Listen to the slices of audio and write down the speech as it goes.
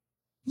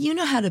You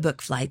know how to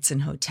book flights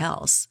and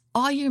hotels.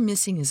 All you're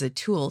missing is a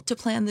tool to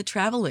plan the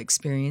travel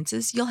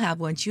experiences you'll have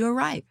once you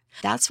arrive.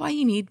 That's why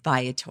you need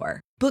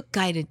Viator. Book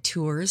guided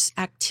tours,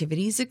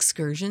 activities,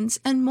 excursions,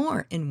 and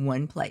more in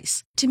one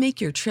place to make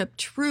your trip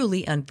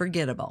truly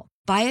unforgettable.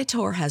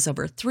 Viator has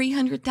over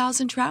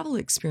 300,000 travel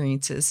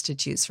experiences to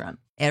choose from.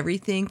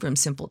 Everything from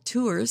simple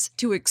tours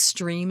to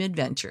extreme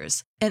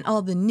adventures and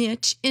all the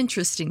niche,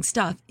 interesting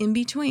stuff in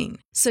between.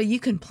 So you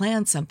can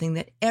plan something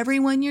that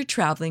everyone you're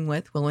traveling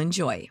with will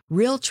enjoy.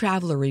 Real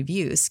traveler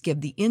reviews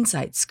give the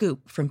inside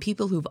scoop from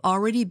people who've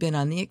already been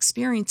on the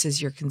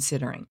experiences you're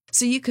considering.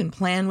 So you can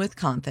plan with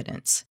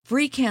confidence.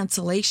 Free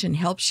cancellation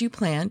helps you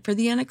plan for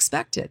the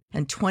unexpected.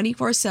 And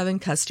 24/7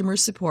 customer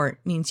support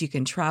means you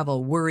can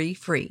travel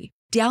worry-free.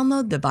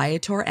 Download the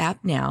Viator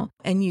app now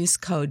and use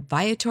code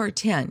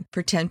Viator10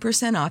 for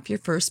 10% off your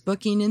first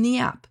booking in the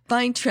app.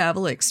 Find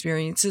travel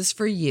experiences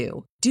for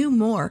you. Do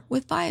more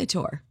with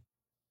Viator.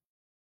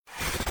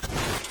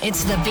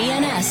 It's the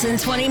BNS in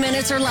 20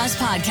 Minutes or Less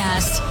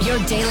podcast, your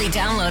daily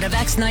download of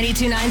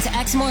X92.9's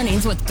X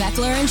Mornings with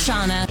Beckler and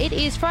Shauna. It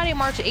is Friday,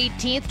 March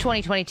 18th,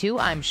 2022.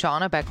 I'm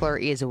Shauna.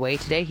 Beckler is away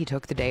today. He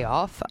took the day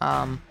off.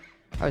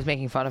 I was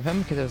making fun of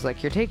him because I was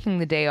like, you're taking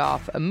the day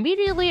off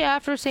immediately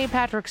after St.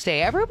 Patrick's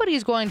Day.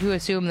 Everybody's going to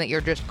assume that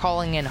you're just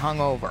calling in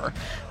hungover.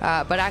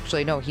 But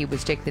actually, no, he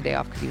was taking the day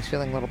off because he was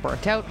feeling a little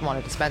burnt out and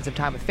wanted to spend some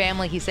time with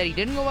family. He said he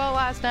didn't go out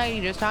last night.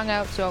 He just hung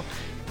out. So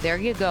there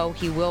you go.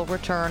 He will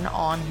return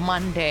on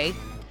Monday.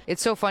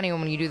 It's so funny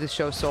when you do the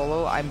show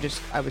solo. I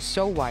was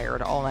so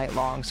wired all night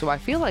long, so I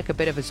feel like a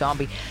bit of a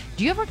zombie.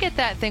 Do you ever get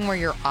that thing where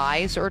your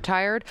eyes are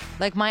tired?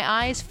 Like, my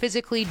eyes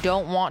physically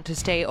don't want to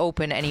stay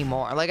open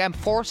anymore. Like, I'm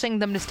forcing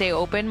them to stay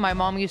open. My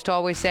mom used to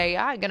always say,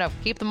 I'm gonna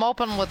keep them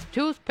open with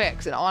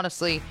toothpicks. And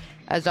honestly,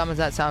 as dumb as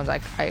that sounds, I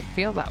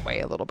feel that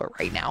way a little bit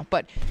right now.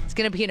 But it's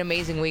gonna be an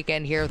amazing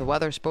weekend here. The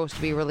weather's supposed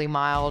to be really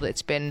mild.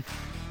 It's been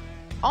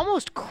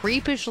almost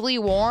creepishly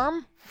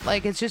warm.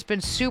 Like, it's just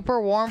been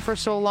super warm for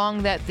so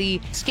long that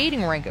the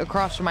skating rink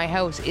across from my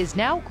house is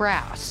now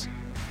grass.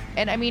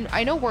 And I mean,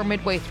 I know we're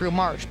midway through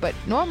March, but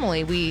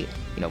normally we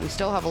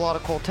still have a lot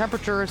of cold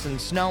temperatures and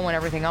snow and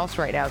everything else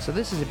right now. So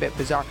this is a bit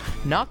bizarre.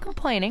 Not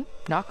complaining,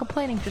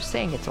 just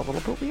saying it's a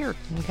little bit weird,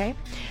 okay?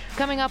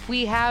 Coming up,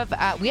 we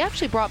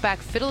actually brought back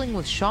Fiddling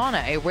with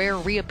Shauna, a rare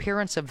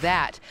reappearance of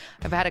that.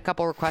 I've had a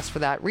couple requests for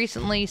that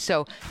recently,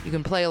 so you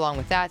can play along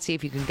with that, see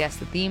if you can guess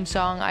the theme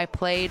song I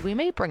played. We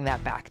may bring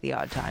that back the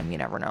odd time, you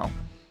never know.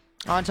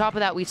 On top of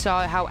that, we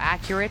saw how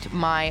accurate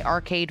my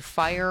Arcade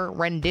Fire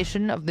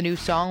rendition of the new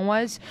song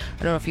was.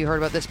 I don't know if you heard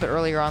about this, but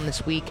earlier on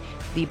this week,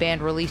 the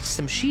band released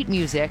some sheet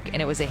music,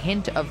 and it was a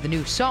hint of the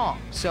new song.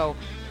 So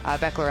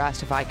Beckler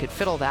asked if I could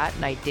fiddle that,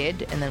 and I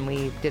did. And then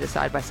we did a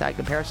side-by-side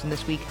comparison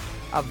this week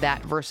of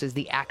that versus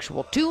the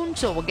actual tune.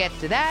 So we'll get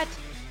to that.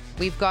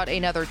 We've got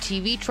another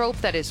TV trope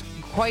that is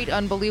quite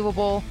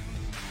unbelievable.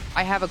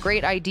 I have a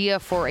great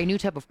idea for a new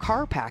type of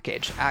car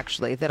package,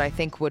 actually, that I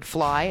think would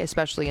fly,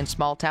 especially in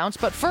small towns.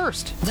 But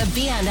first, the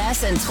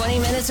BNS in 20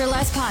 Minutes or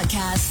Less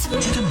podcast.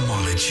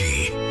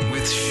 Etymology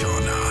with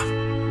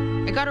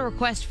Shauna. I got a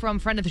request from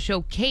friend of the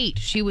show, Kate.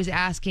 She was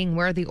asking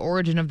where the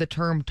origin of the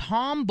term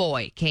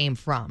tomboy came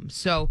from.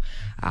 So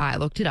I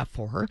looked it up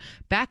for her.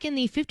 Back in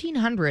the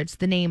 1500s,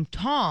 the name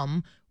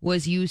Tom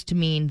was used to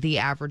mean the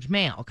average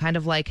male, kind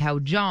of like how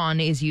John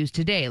is used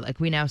today. Like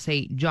we now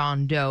say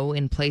John Doe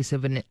in place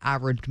of an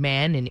average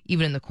man, and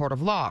even in the court of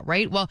law,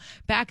 right? Well,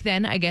 back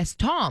then, I guess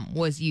Tom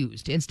was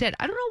used instead.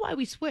 I don't know why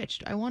we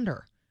switched. I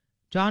wonder.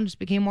 John just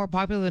became more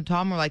popular than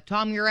Tom. We're like,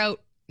 Tom, you're out.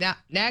 Yeah,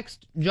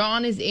 next,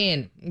 John is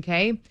in.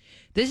 Okay?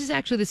 This is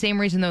actually the same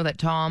reason, though, that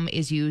Tom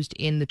is used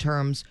in the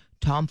terms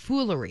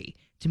tomfoolery,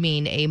 to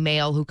mean a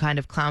male who kind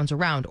of clowns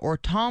around, or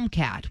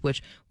tomcat,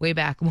 which way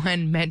back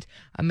when meant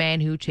a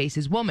man who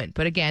chases woman.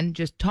 But again,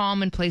 just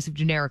Tom in place of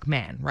generic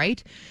man,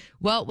 right?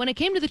 Well, when it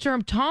came to the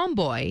term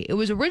tomboy, it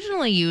was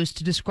originally used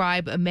to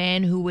describe a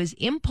man who was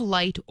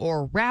impolite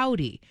or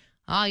rowdy.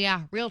 Oh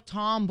yeah, real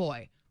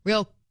tomboy,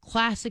 real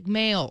classic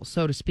male,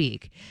 so to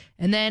speak.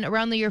 And then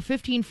around the year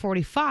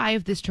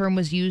 1545, this term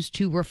was used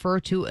to refer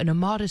to an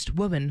immodest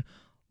woman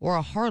or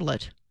a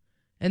harlot.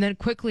 And then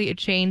quickly it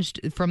changed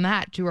from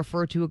that to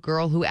refer to a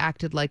girl who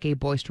acted like a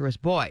boisterous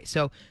boy.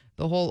 So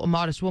the whole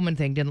immodest woman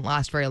thing didn't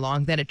last very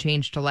long. Then it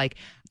changed to like,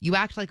 you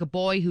act like a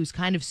boy who's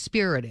kind of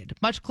spirited,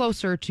 much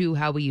closer to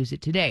how we use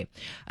it today.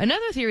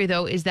 Another theory,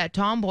 though, is that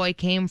tomboy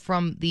came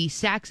from the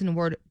Saxon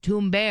word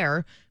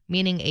tumber,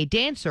 meaning a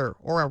dancer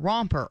or a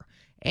romper.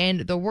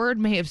 And the word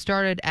may have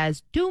started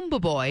as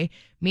Toombaboy,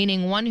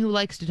 meaning one who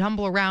likes to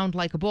tumble around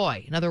like a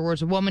boy. In other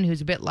words, a woman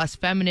who's a bit less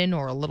feminine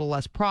or a little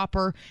less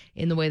proper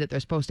in the way that they're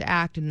supposed to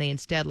act, and they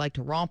instead like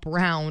to romp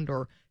around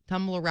or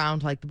tumble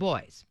around like the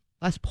boys.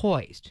 Less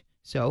poised.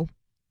 So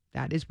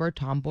that is where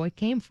tomboy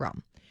came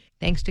from.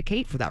 Thanks to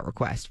Kate for that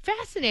request.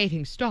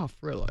 Fascinating stuff,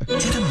 really.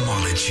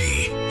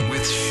 Etymology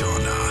with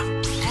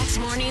Shauna. X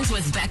Mornings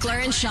with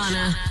Beckler and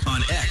Shauna on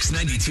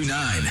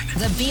X92.9.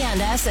 The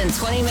BNS in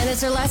 20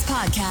 Minutes or Less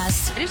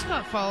podcast. I just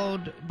got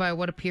followed by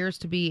what appears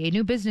to be a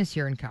new business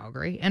here in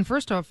Calgary. And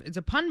first off, it's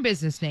a pun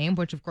business name,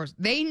 which of course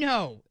they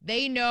know.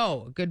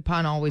 A good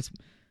pun always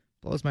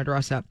blows my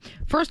dress up.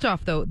 First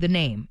off, though, the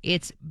name.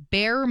 It's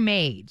Bare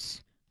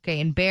Maids.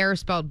 Okay, and Bare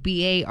spelled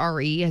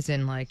B-A-R-E, as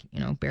in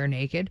bare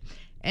naked.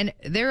 And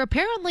they're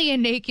apparently a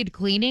naked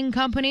cleaning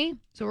company.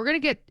 So we're going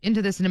to get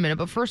into this in a minute.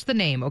 But first, the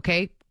name,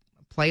 okay?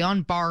 Play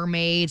on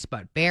barmaids,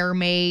 but Bare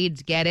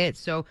Maids, get it?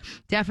 So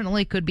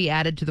definitely could be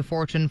added to the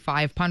Fortune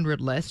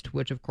 500 list,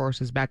 which, of course,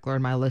 is Beckler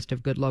in my list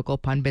of good local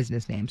pun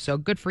business names. So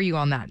good for you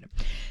on that.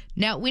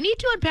 Now, we need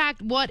to unpack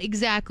what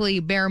exactly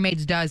Bare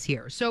Maids does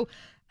here. So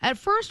at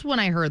first, when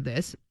I heard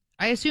this,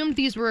 I assumed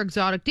these were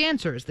exotic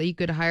dancers that you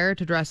could hire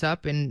to dress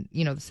up in,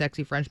 the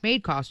sexy French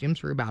maid costumes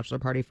for your bachelor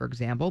party, for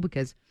example,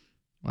 because,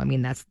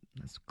 that's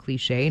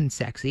cliche and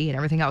sexy and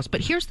everything else.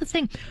 But here's the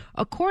thing.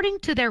 According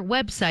to their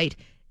website,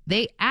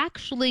 they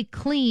actually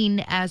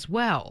clean as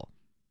well.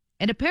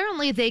 And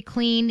apparently they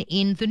clean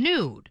in the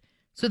nude.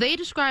 So they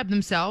describe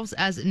themselves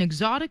as an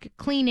exotic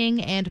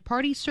cleaning and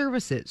party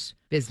services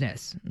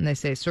business. And they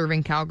say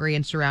serving Calgary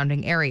and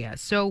surrounding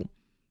areas. So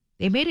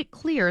they made it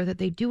clear that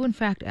they do, in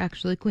fact,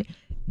 actually clean.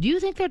 Do you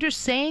think they're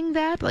just saying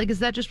that? Is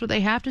that just what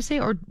they have to say?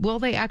 Or will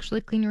they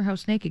actually clean your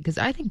house naked? Because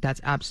I think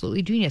that's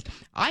absolutely genius.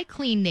 I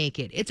clean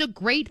naked. It's a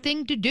great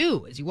thing to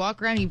do. As you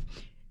walk around,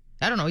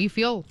 you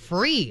feel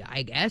free,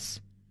 I guess.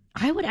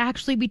 I would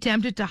actually be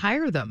tempted to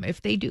hire them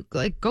if they do.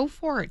 Go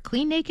for it.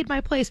 Clean naked my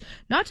place.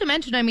 Not to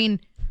mention,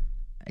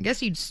 I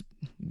guess you'd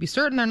be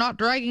certain they're not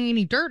dragging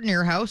any dirt in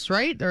your house,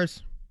 right?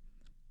 There's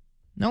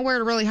nowhere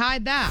to really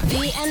hide that.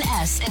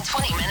 BNS in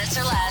 20 Minutes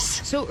or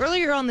Less. So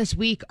earlier on this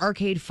week,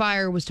 Arcade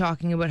Fire was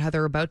talking about how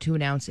they're about to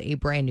announce a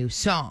brand new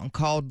song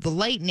called The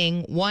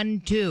Lightning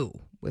 1-2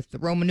 with the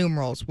Roman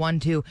numerals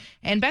 1-2.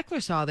 And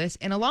Beckler saw this,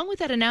 and along with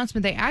that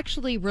announcement, they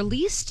actually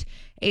released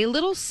a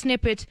little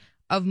snippet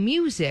of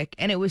music,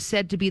 and it was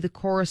said to be the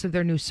chorus of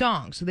their new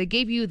song. So they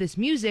gave you this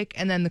music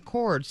and then the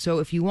chords. So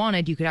if you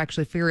wanted, you could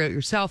actually figure it out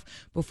yourself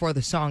before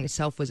the song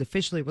itself was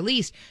officially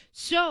released.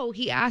 So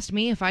he asked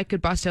me if I could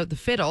bust out the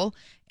fiddle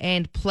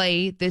and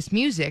play this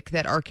music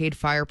that Arcade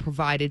Fire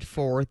provided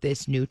for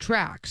this new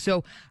track.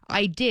 So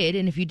I did,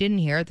 and if you didn't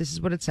hear it, this is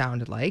what it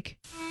sounded like.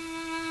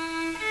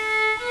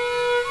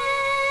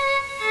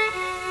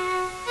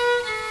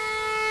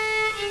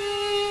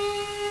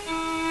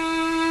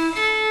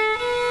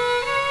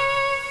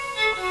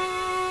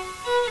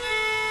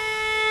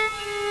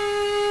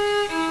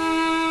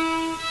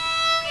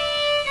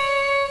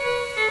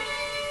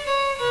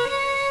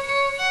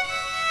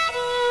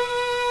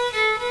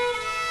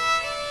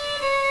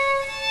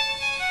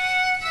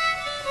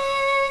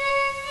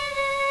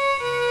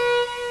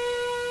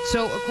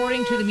 So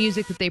according to the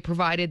music that they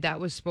provided, that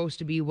was supposed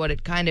to be what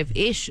it kind of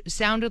ish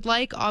sounded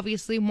like,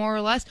 obviously, more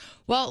or less.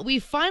 Well,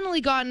 we've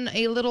finally gotten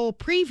a little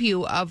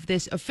preview of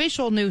this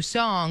official new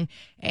song,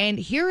 and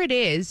here it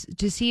is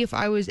to see if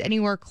I was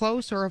anywhere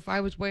close or if I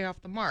was way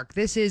off the mark.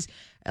 This is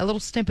a little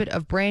snippet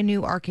of brand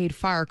new Arcade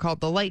Fire called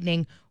The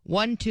Lightning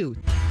 1-2.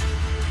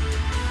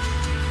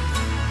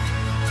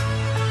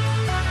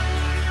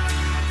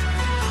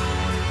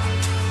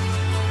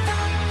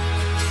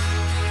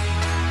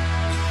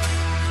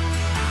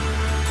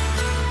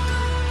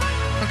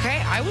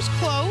 I was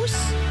close.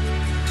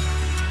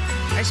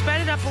 I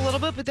sped it up a little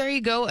bit, but there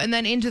you go. And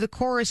then into the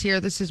chorus here.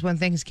 This is when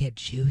things get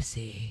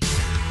juicy. I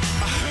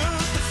heard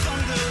the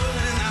thunder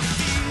and I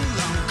feel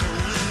I'm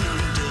going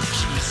under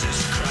Jesus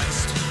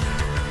Christ.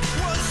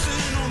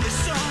 Wasn't on the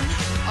sun.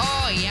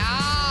 Oh,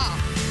 yeah.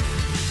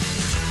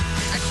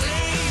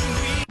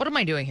 Actually, what am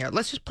I doing here?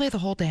 Let's just play the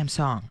whole damn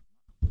song.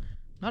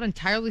 Not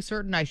entirely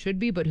certain I should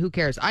be, but who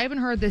cares? I haven't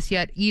heard this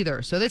yet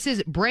either. So this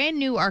is brand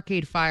new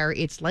Arcade Fire.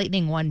 It's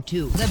Lightning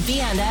 1-2. The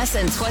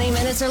BNS in 20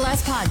 Minutes or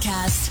Less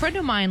podcast. A friend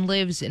of mine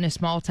lives in a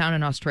small town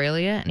in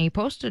Australia, and he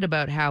posted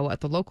about how at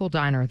the local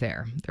diner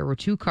there were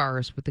two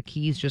cars with the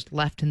keys just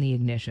left in the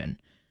ignition.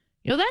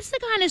 That's the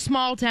kind of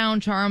small town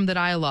charm that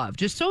I love.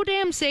 Just so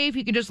damn safe,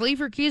 you can just leave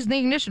your keys in the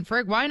ignition.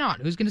 Frig, why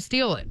not? Who's going to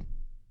steal it?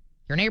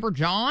 Your neighbor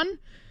John?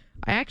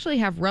 I actually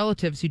have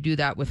relatives who do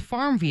that with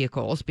farm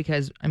vehicles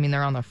because,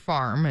 they're on the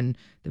farm and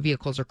the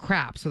vehicles are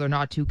crap, so they're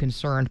not too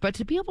concerned. But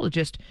to be able to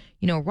just,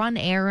 run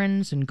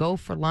errands and go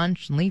for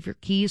lunch and leave your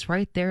keys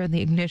right there in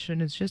the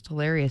ignition is just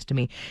hilarious to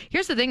me.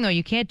 Here's the thing, though.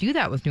 You can't do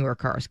that with newer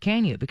cars,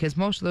 can you? Because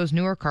most of those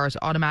newer cars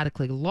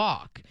automatically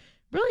lock.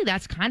 Really,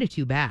 that's kind of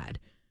too bad.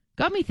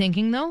 Got me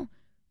thinking, though.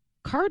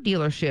 Car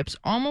dealerships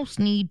almost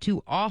need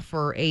to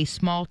offer a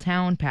small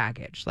town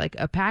package, like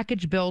a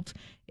package built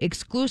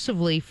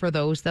exclusively for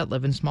those that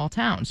live in small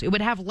towns. It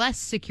would have less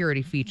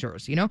security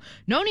features,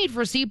 no need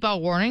for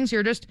seatbelt warnings.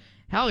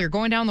 You're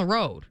going down the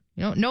road,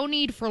 no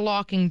need for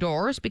locking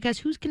doors because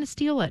who's going to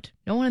steal it?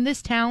 No one in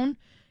this town.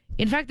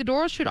 In fact, the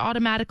doors should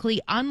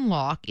automatically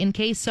unlock in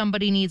case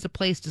somebody needs a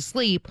place to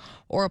sleep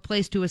or a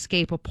place to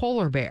escape a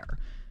polar bear,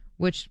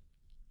 which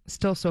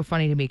still so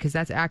funny to me because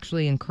that's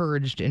actually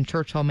encouraged in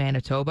Churchill,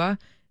 Manitoba.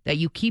 that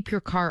you keep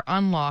your car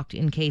unlocked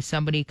in case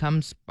somebody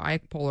comes by a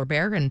polar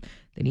bear and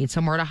they need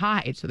somewhere to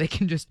hide so they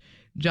can just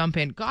jump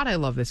in. God, I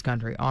love this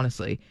country,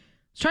 honestly. I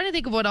was trying to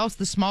think of what else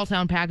the small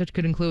town package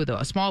could include, though.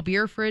 A small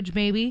beer fridge,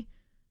 maybe.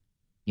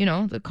 You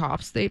know, the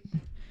cops, they're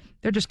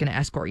just going to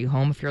escort you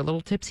home if you're a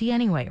little tipsy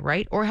anyway,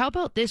 right? Or how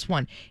about this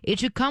one? It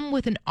should come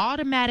with an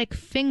automatic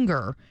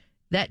finger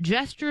that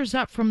gestures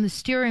up from the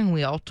steering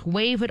wheel to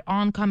wave at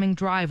oncoming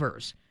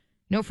drivers.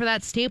 You know, for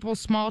that staple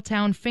small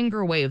town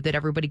finger wave that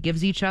everybody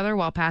gives each other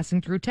while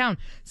passing through town.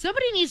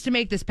 Somebody needs to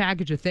make this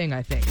package a thing,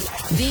 I think.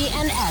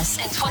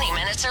 BNS in 20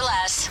 minutes or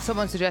less.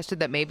 Someone suggested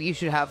that maybe you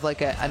should have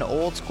like an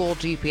old school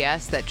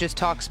GPS that just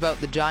talks about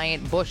the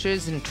giant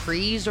bushes and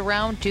trees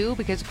around too,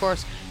 because of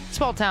course,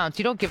 small towns,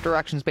 you don't give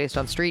directions based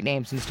on street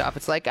names and stuff.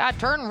 It's like,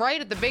 turn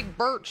right at the big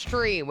birch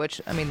tree,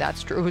 which, I mean,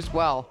 that's true as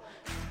well.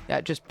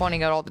 Yeah, just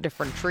pointing out all the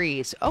different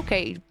trees.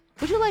 Okay,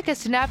 would you like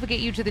us to navigate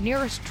you to the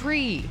nearest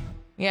tree?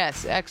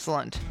 Yes,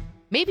 excellent.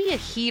 Maybe a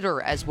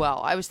heater as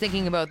well. I was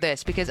thinking about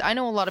this because I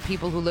know a lot of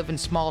people who live in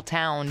small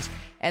towns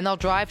and they'll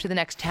drive to the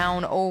next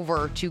town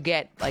over to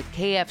get like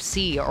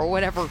KFC or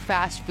whatever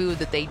fast food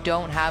that they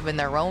don't have in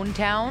their own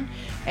town.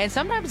 And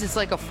sometimes it's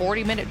like a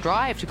 40-minute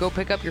drive to go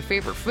pick up your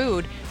favorite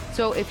food.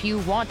 So if you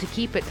want to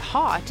keep it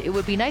hot, it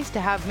would be nice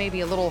to have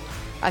maybe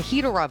a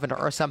heater oven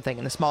or something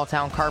in the small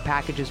town car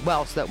package as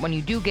well, so that when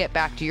you do get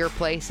back to your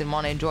place and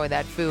want to enjoy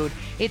that food,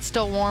 it's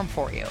still warm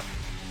for you.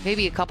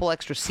 Maybe a couple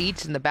extra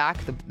seats in the back,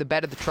 the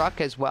bed of the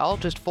truck as well.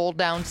 Just fold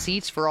down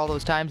seats for all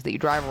those times that you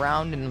drive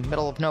around in the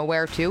middle of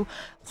nowhere too.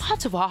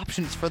 Lots of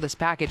options for this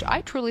package.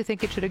 I truly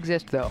think it should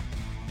exist though.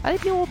 I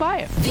think people will buy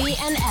it.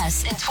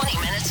 BNS in 20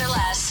 minutes or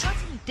less.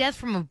 Death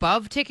from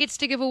Above tickets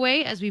to give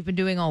away, as we've been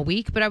doing all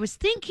week, but I was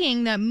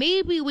thinking that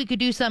maybe we could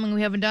do something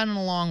we haven't done in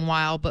a long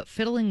while, but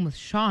fiddling with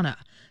Shauna.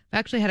 I've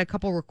actually had a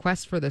couple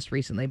requests for this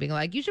recently, being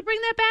like, you should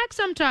bring that back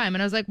sometime.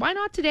 And I was like, why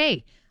not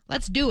today?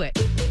 Let's do it.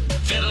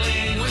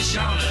 Fiddling with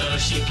Shauna,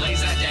 she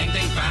plays that dang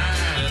thing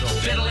fine.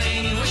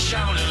 Fiddling with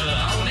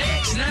Shauna on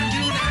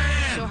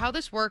X929. So how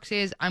this works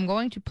is I'm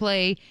going to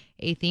play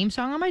a theme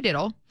song on my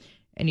diddle,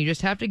 and you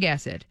just have to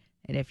guess it.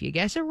 And if you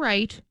guess it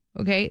right,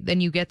 okay,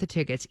 then you get the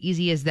tickets.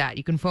 Easy as that.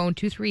 You can phone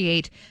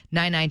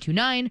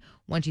 238-9929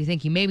 once you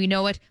think you maybe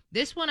know it.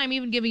 This one, I'm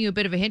even giving you a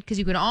bit of a hint because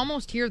you can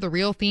almost hear the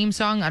real theme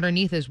song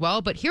underneath as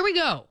well. But here we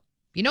go.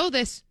 If you know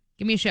this,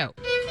 give me a shout.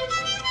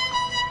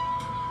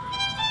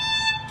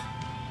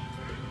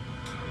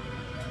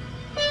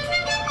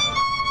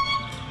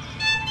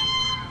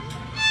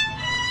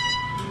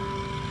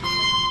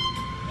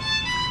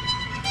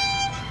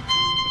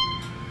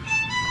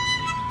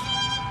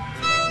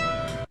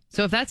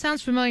 So if that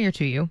sounds familiar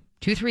to you,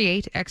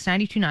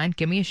 238-X929,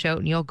 give me a shout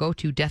and you'll go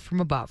to Death from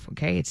Above,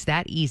 okay? It's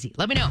that easy.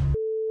 Let me know.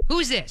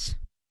 Who's this?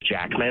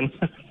 Jackman.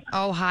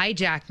 Oh, hi,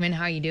 Jackman.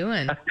 How you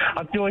doing?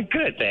 I'm doing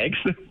good, thanks.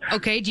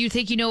 Okay, do you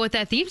think you know what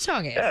that theme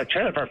song is? Yeah,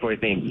 Trailer Park Boy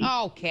theme.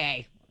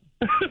 Okay.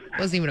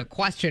 Wasn't even a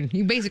question.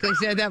 You basically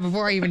said that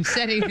before I even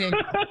said anything.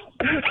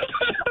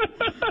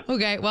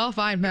 Okay, well,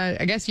 fine.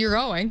 I guess you're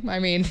going. I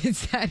mean,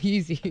 it's that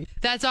easy.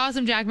 That's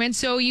awesome, Jackman.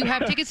 So you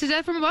have tickets to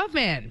Death from Above,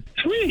 man.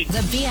 Sweet. The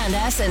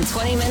BNS in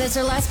 20 minutes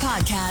or less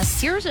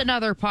podcast. Here's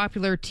another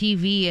popular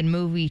TV and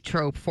movie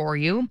trope for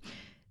you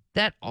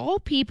that all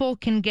people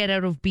can get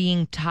out of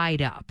being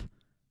tied up.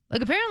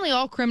 Like, apparently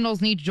all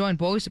criminals need to join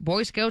Boy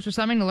Scouts or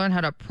something to learn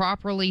how to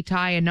properly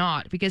tie a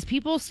knot, because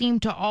people seem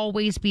to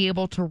always be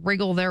able to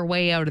wriggle their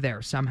way out of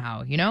there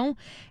somehow, you know?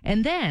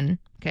 And then,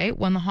 okay,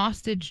 when the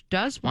hostage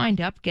does wind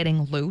up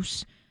getting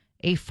loose,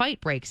 a fight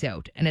breaks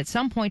out, and at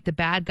some point the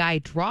bad guy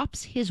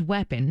drops his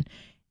weapon,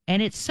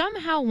 and it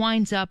somehow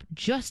winds up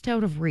just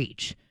out of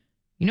reach.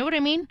 You know what I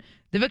mean?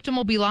 The victim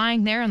will be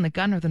lying there, and the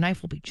gun or the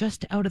knife will be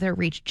just out of their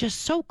reach,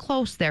 just so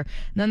close there.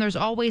 And then there's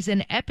always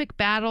an epic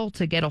battle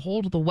to get a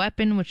hold of the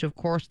weapon, which, of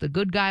course, the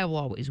good guy will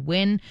always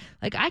win.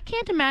 Like, I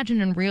can't imagine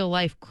in real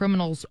life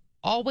criminals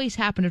always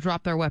happen to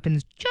drop their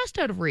weapons just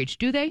out of reach,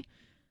 do they?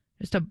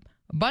 Just a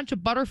bunch of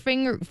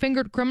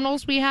butterfingered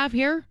criminals we have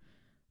here?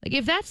 Like,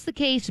 if that's the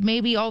case,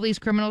 maybe all these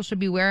criminals should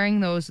be wearing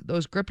those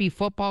grippy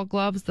football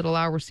gloves that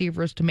allow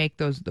receivers to make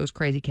those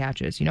crazy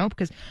catches, you know?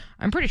 Because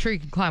I'm pretty sure you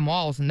can climb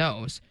walls in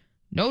those.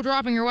 No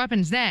dropping your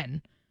weapons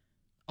then.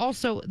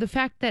 Also, the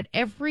fact that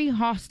every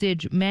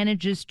hostage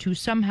manages to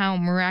somehow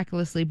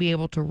miraculously be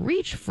able to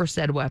reach for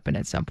said weapon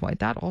at some point,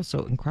 that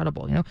also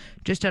incredible, you know?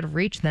 Just out of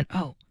reach, then,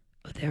 oh,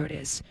 there it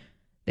is.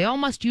 They all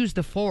must use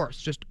the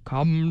force. Just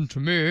come to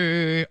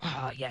me.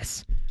 Ah,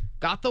 yes.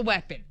 Got the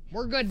weapon.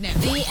 We're good now.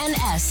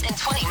 BNS in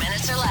 20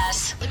 minutes or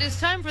less. It is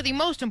time for the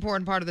most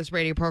important part of this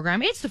radio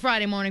program. It's the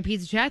Friday Morning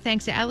Pizza Chat,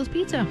 thanks to Alice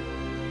Pizza.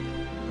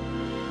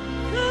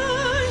 The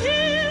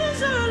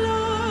hills are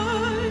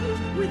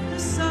alive with the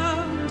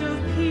sound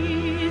of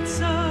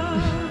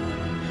pizza.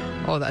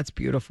 Oh, that's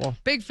beautiful.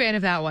 Big fan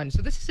of that one.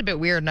 So this is a bit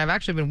weird, and I've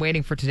actually been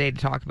waiting for today to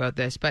talk about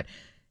this, but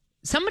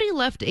somebody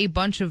left a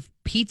bunch of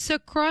pizza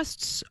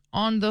crusts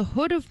on the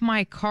hood of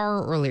my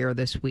car earlier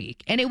this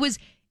week, and it was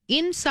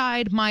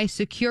inside my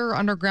secure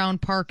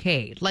underground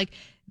parkade. Like,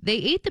 they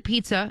ate the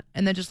pizza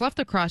and then just left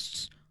the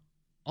crusts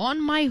on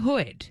my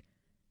hood.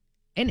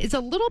 And it's a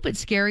little bit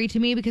scary to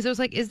me because I was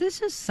like, is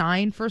this a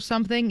sign for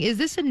something? Is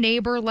this a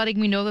neighbor letting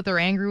me know that they're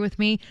angry with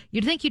me?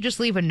 You'd think you'd just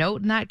leave a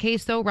note in that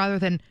case, though, rather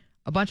than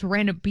a bunch of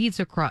random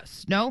pizza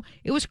crusts. No,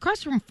 it was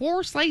crust from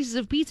 4 slices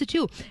of pizza,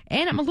 too.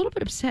 And I'm a little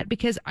bit upset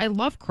because I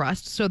love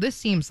crust, so this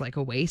seems like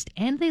a waste.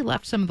 And they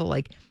left some of the,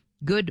 like,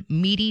 good,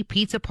 meaty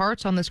pizza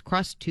parts on this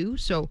crust, too.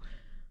 So,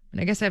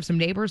 and I guess I have some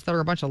neighbors that are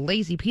a bunch of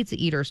lazy pizza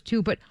eaters,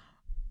 too. But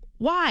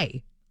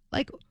why?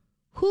 Like,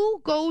 who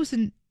goes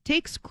and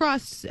takes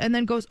crusts and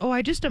then goes, oh,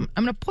 I'm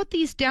going to put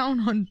these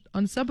down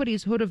on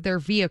somebody's hood of their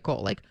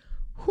vehicle. Like,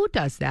 who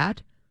does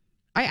that?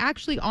 I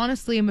actually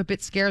honestly am a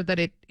bit scared that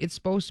it's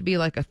supposed to be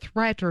like a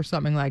threat or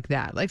something like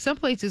that. Like, some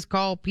places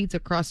call pizza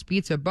crust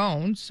pizza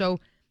bones. So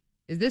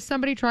is this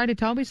somebody trying to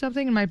tell me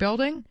something in my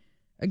building?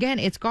 Again,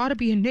 it's got to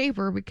be a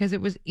neighbor because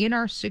it was in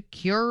our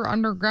secure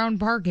underground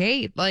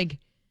parkade. Like,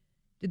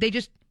 did they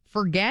just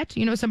forget?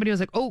 You know, somebody was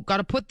like, oh, got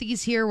to put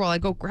these here while I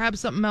go grab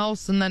something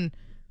else and then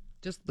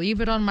just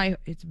leave it on my...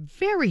 It's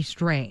very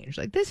strange.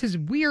 Like, this is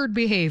weird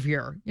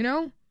behavior, you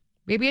know?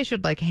 Maybe I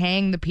should, like,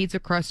 hang the pizza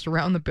crust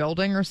around the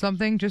building or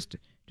something just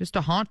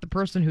to haunt the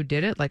person who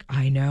did it. Like,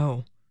 I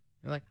know.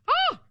 You're like,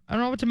 oh, I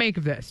don't know what to make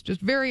of this.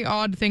 Just very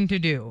odd thing to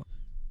do.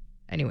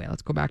 Anyway,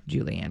 let's go back to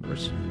Julie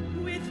Andrews.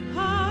 With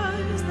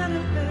hearts that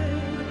have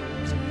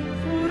burnt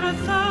for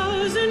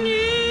 1,000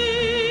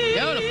 years.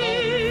 Beautiful.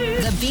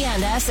 The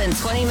BNS in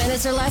 20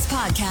 Minutes or Less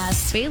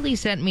podcast. Bailey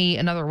sent me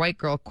another white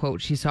girl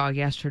quote she saw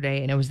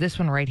yesterday, and it was this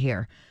one right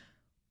here.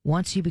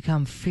 Once you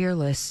become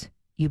fearless,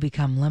 you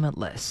become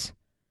limitless.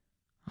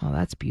 Oh,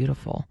 that's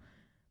beautiful.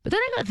 But then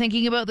I got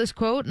thinking about this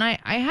quote, and I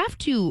have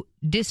to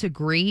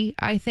disagree,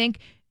 I think,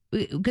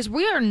 because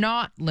we are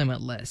not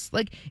limitless.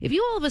 Like, if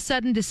you all of a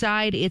sudden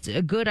decide it's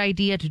a good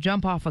idea to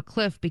jump off a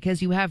cliff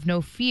because you have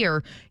no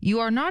fear, you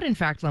are not, in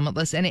fact,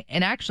 limitless and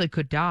actually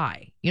could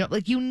die. You know,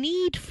 like, you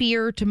need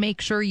fear to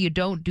make sure you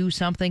don't do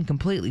something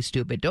completely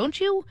stupid, don't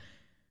you?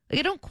 Like,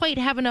 I don't quite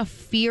have enough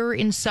fear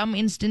in some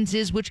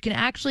instances, which can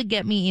actually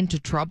get me into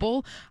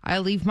trouble. I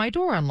leave my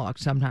door unlocked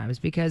sometimes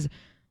because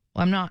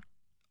I'm not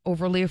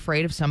overly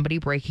afraid of somebody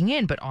breaking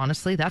in. But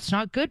honestly, that's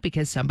not good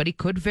because somebody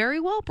could very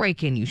well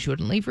break in. You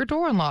shouldn't leave your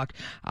door unlocked.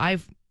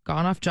 I've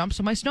gone off jumps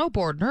on my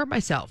snowboard and hurt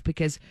myself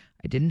because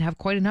I didn't have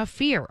quite enough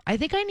fear. I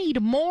think I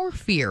need more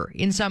fear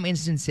in some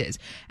instances.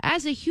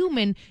 As a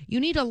human, you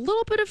need a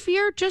little bit of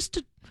fear just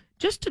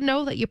to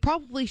know that you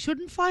probably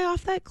shouldn't fly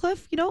off that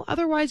cliff. You know,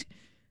 otherwise,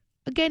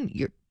 again,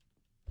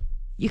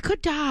 you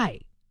could die.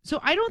 So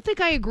I don't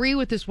think I agree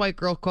with this white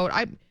girl quote.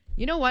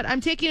 You know what?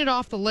 I'm taking it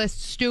off the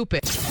list.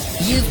 Stupid.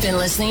 You've been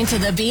listening to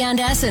the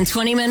BNS in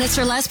 20 Minutes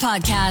or Less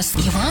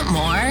podcast. You want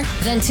more?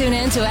 Then tune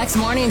in to X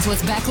Mornings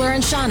with Beckler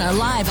and Shauna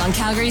live on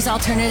Calgary's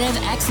alternative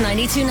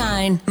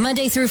X92.9.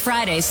 Monday through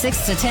Friday,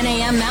 6 to 10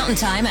 a.m. Mountain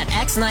Time at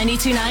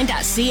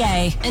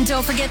x929.ca. And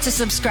don't forget to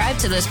subscribe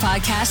to this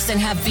podcast and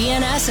have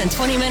BNS in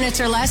 20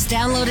 Minutes or Less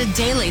downloaded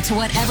daily to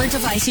whatever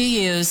device you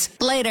use.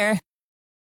 Later.